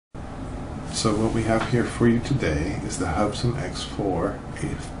So what we have here for you today is the Hubsan X4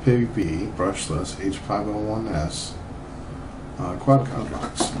 FPV Brushless H501S quad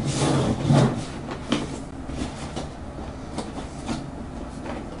box.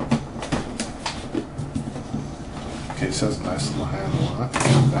 Case has a nice little handle on it,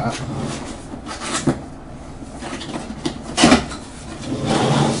 like that.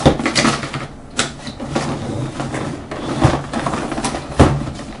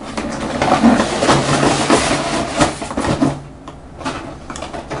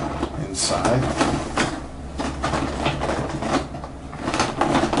 Inside,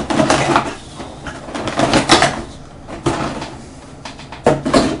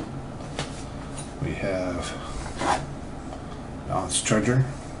 we have balance charger,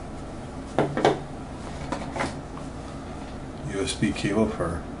 USB cable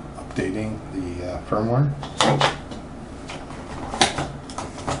for updating the firmware,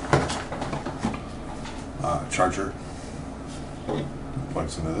 charger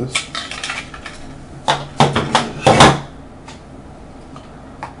plugs into this.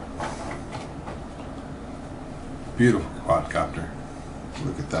 Beautiful quadcopter.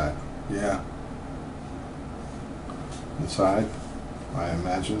 Look at that. Yeah. Inside, I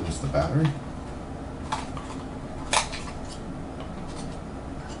imagine, is the battery.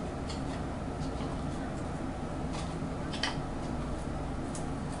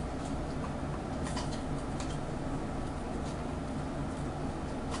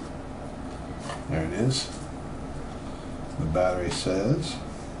 There it is. The battery says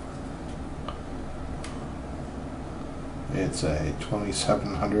it's a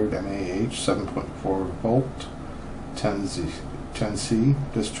 2700 mAh 7.4 volt 10C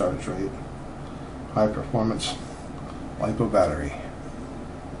discharge rate high performance LiPo battery.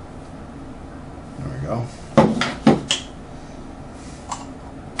 There we go.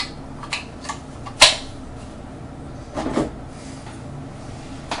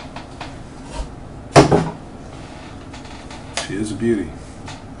 She is a beauty.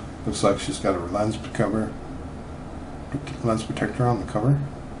 Looks like she's got a lens protector on the cover.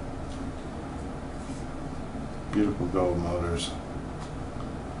 Beautiful gold motors.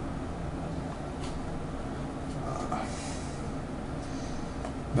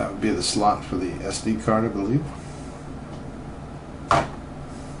 That would be the slot for the SD card, I believe.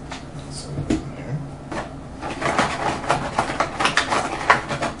 So in there.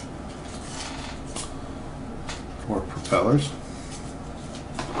 Four propellers.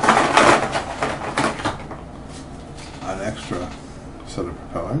 An extra set of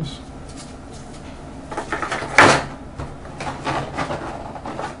propellers.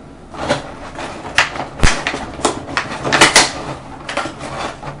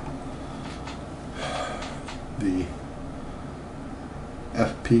 The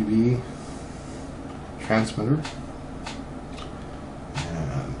FPV transmitter,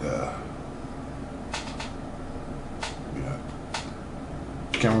 and we got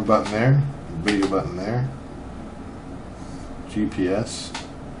camera button there, video button there, GPS,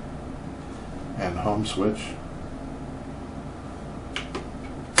 and home switch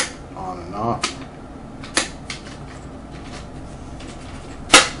on and off.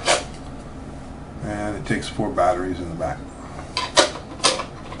 And it takes 4 batteries in the back.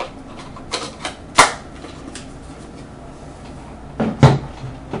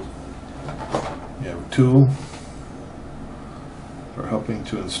 You have a tool for helping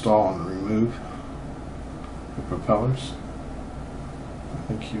to install and remove the propellers.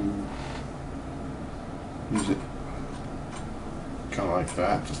 I think you use it kind of like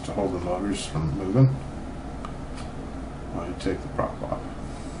that, just to hold the motors from moving while you take the prop off.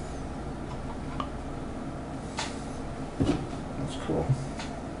 That's cool.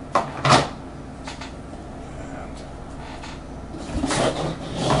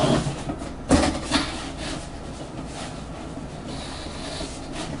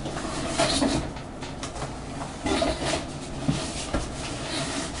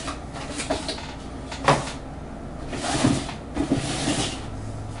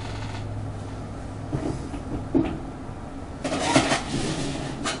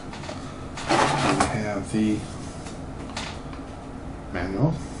 The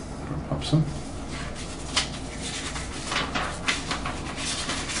manual from Hubsan.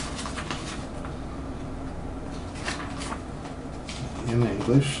 In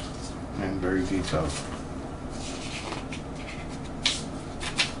English and very detailed.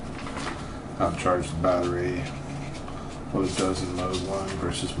 How to charge the battery, what it does in mode 1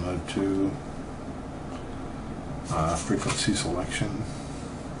 versus mode 2, frequency selection,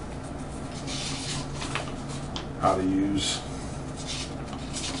 how to use.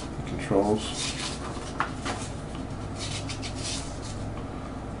 You can controls.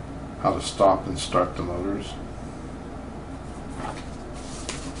 How to stop and start the motors.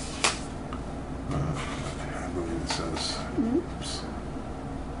 I believe it says. Oops.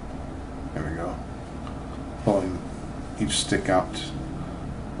 There we go. Pulling each stick out,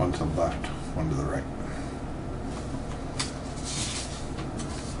 one to the left, one to the right.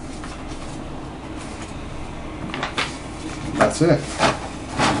 That's it.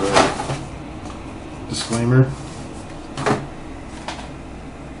 The disclaimer.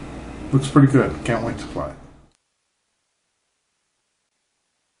 Looks pretty good. Can't wait to fly it.